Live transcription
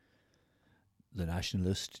The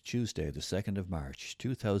Nationalist, Tuesday, the 2nd of March,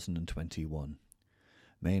 2021.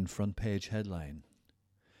 Main front page headline: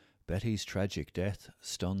 Betty's tragic death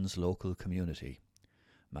stuns local community.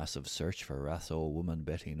 Massive search for Ratho woman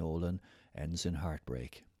Betty Nolan ends in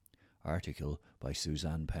heartbreak. Article by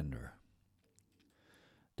Suzanne Pender.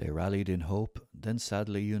 They rallied in hope, then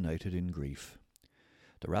sadly united in grief.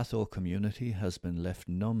 The Ratho community has been left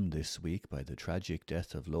numb this week by the tragic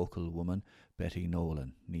death of local woman Betty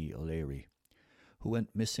Nolan, ní O'Leary, who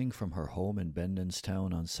went missing from her home in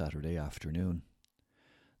Bendenstown on Saturday afternoon.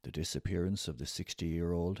 The disappearance of the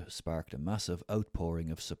 60-year-old sparked a massive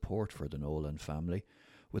outpouring of support for the Nolan family,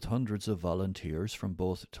 with hundreds of volunteers from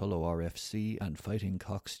both Tullow RFC and Fighting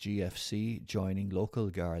Cocks GFC joining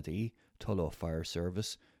local Gardaí, Tullow Fire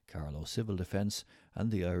Service, Carlow Civil Defence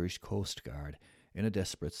and the Irish Coast Guard in a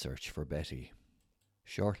desperate search for Betty.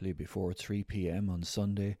 Shortly before 3 p.m. on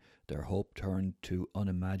Sunday, their hope turned to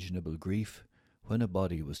unimaginable grief when a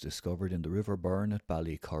body was discovered in the River Burn at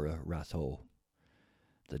Ballycurra, Ratho.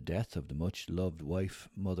 The death of the much-loved wife,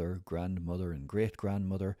 mother, grandmother and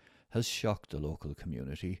great-grandmother has shocked the local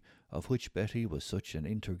community, of which Betty was such an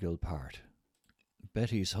integral part.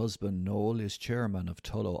 Betty's husband Noel is chairman of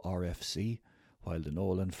Tullow RFC, while the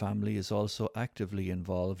Nolan family is also actively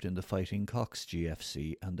involved in the Fighting Cocks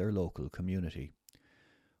GFC and their local community.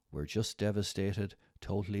 "We're just devastated,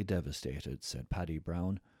 totally devastated," said Paddy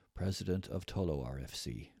Brown, president of Tullow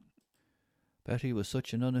RFC. Betty was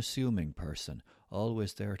such an unassuming person,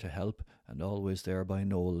 always there to help and always there by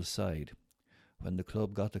Noel's side. When the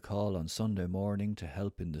club got the call on Sunday morning to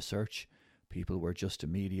help in the search, people were just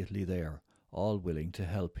immediately there, all willing to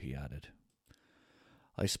help, he added.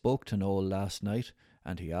 "I spoke to Noel last night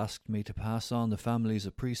and he asked me to pass on the family's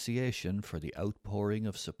appreciation for the outpouring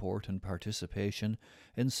of support and participation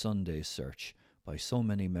in Sunday's search by so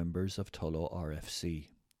many members of Tullow RFC.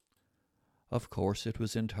 Of course it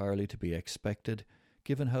was entirely to be expected,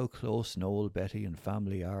 given how close Noel, Betty and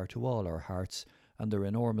family are to all our hearts and their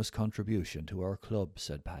enormous contribution to our club,"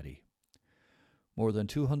 said Paddy. More than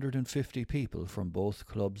 250 people from both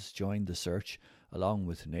clubs joined the search, along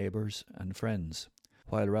with neighbours and friends,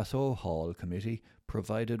 while Ratho Hall Committee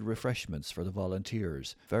provided refreshments for the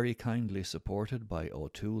volunteers, very kindly supported by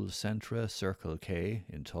O'Toole Centra Circle K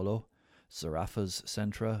in Tullow, Zarafas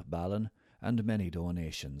Centra Ballin and many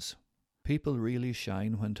donations. People really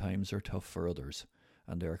shine when times are tough for others,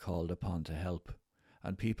 and they are called upon to help.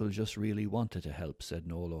 And people just really wanted to help, said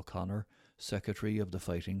Noel O'Connor, secretary of the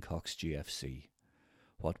Fighting Cocks GFC.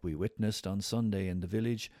 What we witnessed on Sunday in the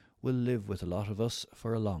village will live with a lot of us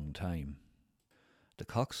for a long time. The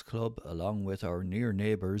Cox Club, along with our near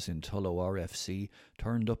neighbours in Tullow RFC,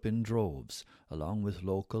 turned up in droves, along with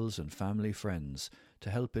locals and family friends,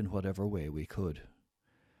 to help in whatever way we could.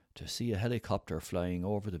 To see a helicopter flying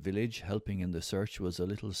over the village helping in the search was a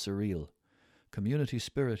little surreal. Community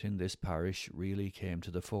spirit in this parish really came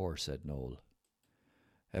to the fore, said Noel.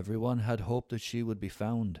 Everyone had hoped that she would be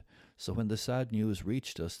found, so when the sad news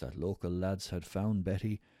reached us that local lads had found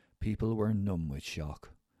Betty, people were numb with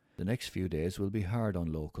shock. The next few days will be hard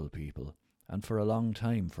on local people, and for a long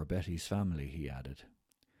time for Betty's family, he added.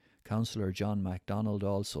 Councillor John MacDonald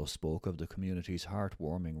also spoke of the community's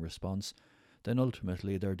heartwarming response, then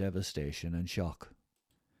ultimately their devastation and shock.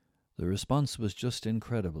 The response was just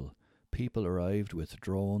incredible. People arrived with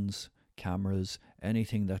drones, cameras,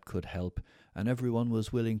 anything that could help, and everyone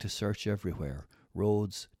was willing to search everywhere,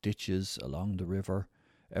 roads, ditches, along the river.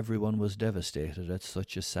 Everyone was devastated at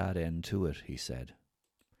such a sad end to it, he said.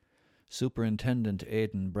 Superintendent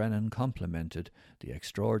Aidan Brennan complimented the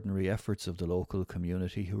extraordinary efforts of the local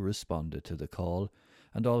community who responded to the call,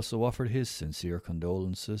 and also offered his sincere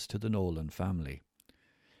condolences to the Nolan family.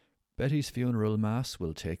 Betty's funeral mass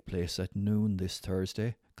will take place at noon this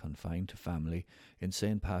Thursday, confined to family, in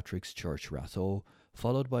St. Patrick's Church, Ratho,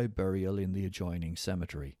 followed by burial in the adjoining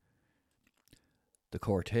cemetery. The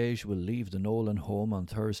cortege will leave the Nolan home on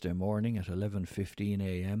Thursday morning at 11:15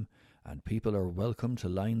 a.m, and people are welcome to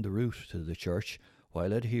line the route to the church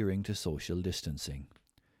while adhering to social distancing.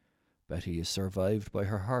 Betty is survived by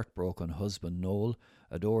her heartbroken husband Noel,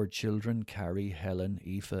 adored children Carrie, Helen,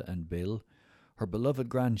 Aoife and Bill, her beloved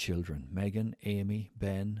grandchildren Megan, Amy,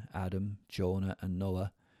 Ben, Adam, Jonah and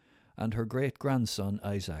Noah, and her great-grandson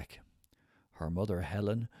Isaac. Her mother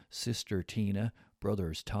Helen, sister Tina,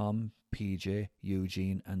 brothers Tom, PJ,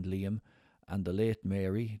 Eugene and Liam, and the late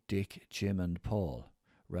Mary, Dick, Jim and Paul,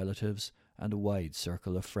 relatives and a wide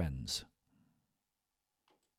circle of friends.